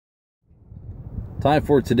Time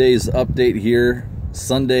for today's update here,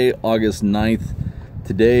 Sunday, August 9th.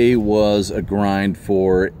 Today was a grind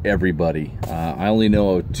for everybody. I only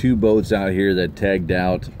know of 2 boats out here that tagged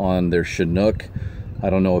out on their Chinook.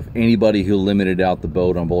 I don't know if anybody who limited out the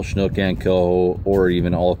boat on both Chinook and Coho, or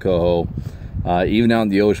even all Coho. Even out in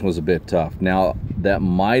the ocean was a bit tough. Now, that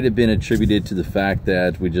might have been attributed to the fact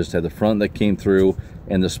that we just had the front that came through,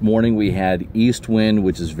 and this morning we had east wind,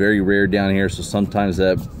 which is very rare down here, so sometimes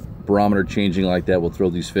that barometer changing like that will throw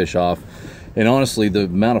these fish off. And honestly, the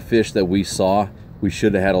amount of fish that we saw, we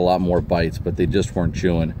should have had a lot more bites, but they just weren't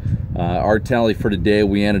chewing. Our tally for today,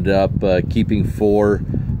 we ended up keeping 4,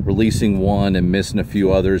 releasing 1, and missing a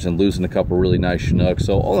few others, and losing a couple really nice Chinooks.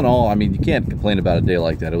 So all in all, I mean, you can't complain about a day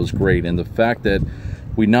like that. It was great. And the fact that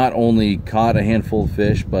we not only caught a handful of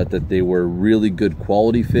fish, but that they were really good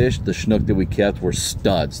quality fish. The Chinook that we kept were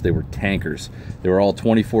studs. They were tankers. They were all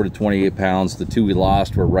 24 to 28 pounds. The 2 we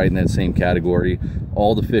lost were right in that same category.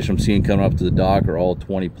 All the fish I'm seeing coming up to the dock are all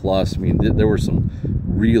 20 plus. I mean, there were some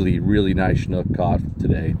really, really nice Chinook caught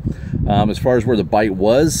today. As far as where the bite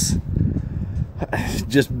was,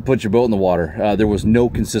 just put your boat in the water. There was no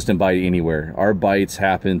consistent bite anywhere. Our bites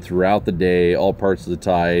happened throughout the day, all parts of the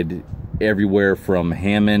tide, everywhere from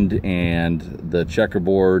Hammond and the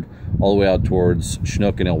checkerboard, all the way out towards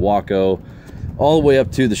Chinook and El Waco, all the way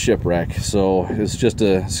up to the shipwreck. So it's just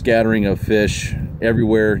a scattering of fish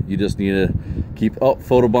everywhere. You just need to keep, oh,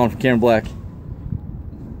 photo bomb from Cameron Black.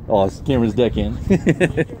 Oh, it's Cameron's deckhand.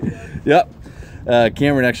 Yep.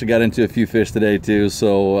 Cameron actually got into a few fish today too,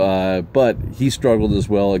 so but he struggled as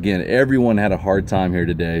well. Again, everyone had a hard time here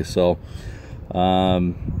today. So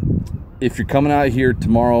if you're coming out here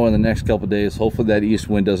tomorrow and the next couple of days, hopefully that east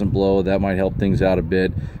wind doesn't blow. That might help things out a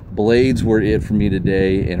bit. Blades were it for me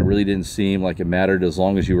today, and it really didn't seem like it mattered as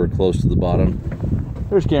long as you were close to the bottom.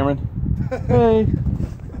 There's Cameron. Hey.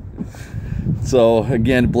 So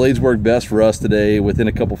again, blades worked best for us today, within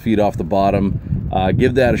a couple feet off the bottom.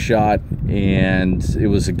 Give that a shot. And it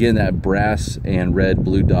was again that brass and red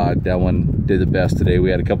blue dot. That one did the best today.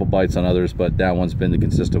 We had a couple bites on others, but that one's been the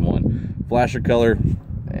consistent one. Flasher color,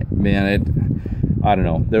 man, I don't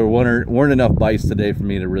know. There weren't enough bites today for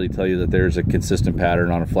me to really tell you that there's a consistent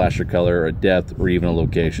pattern on a flasher color, or a depth, or even a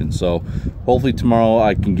location. So hopefully tomorrow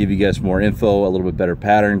I can give you guys more info, a little bit better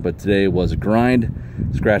pattern. But today was a grind.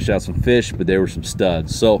 Scratched out some fish, but they were some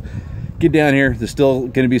studs. So get down here. There's still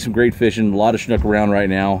going to be some great fishing, a lot of Chinook around right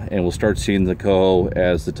now, and we'll start seeing the Coho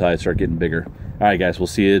as the tides start getting bigger. All right, guys, we'll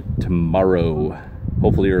see you tomorrow,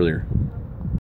 hopefully earlier.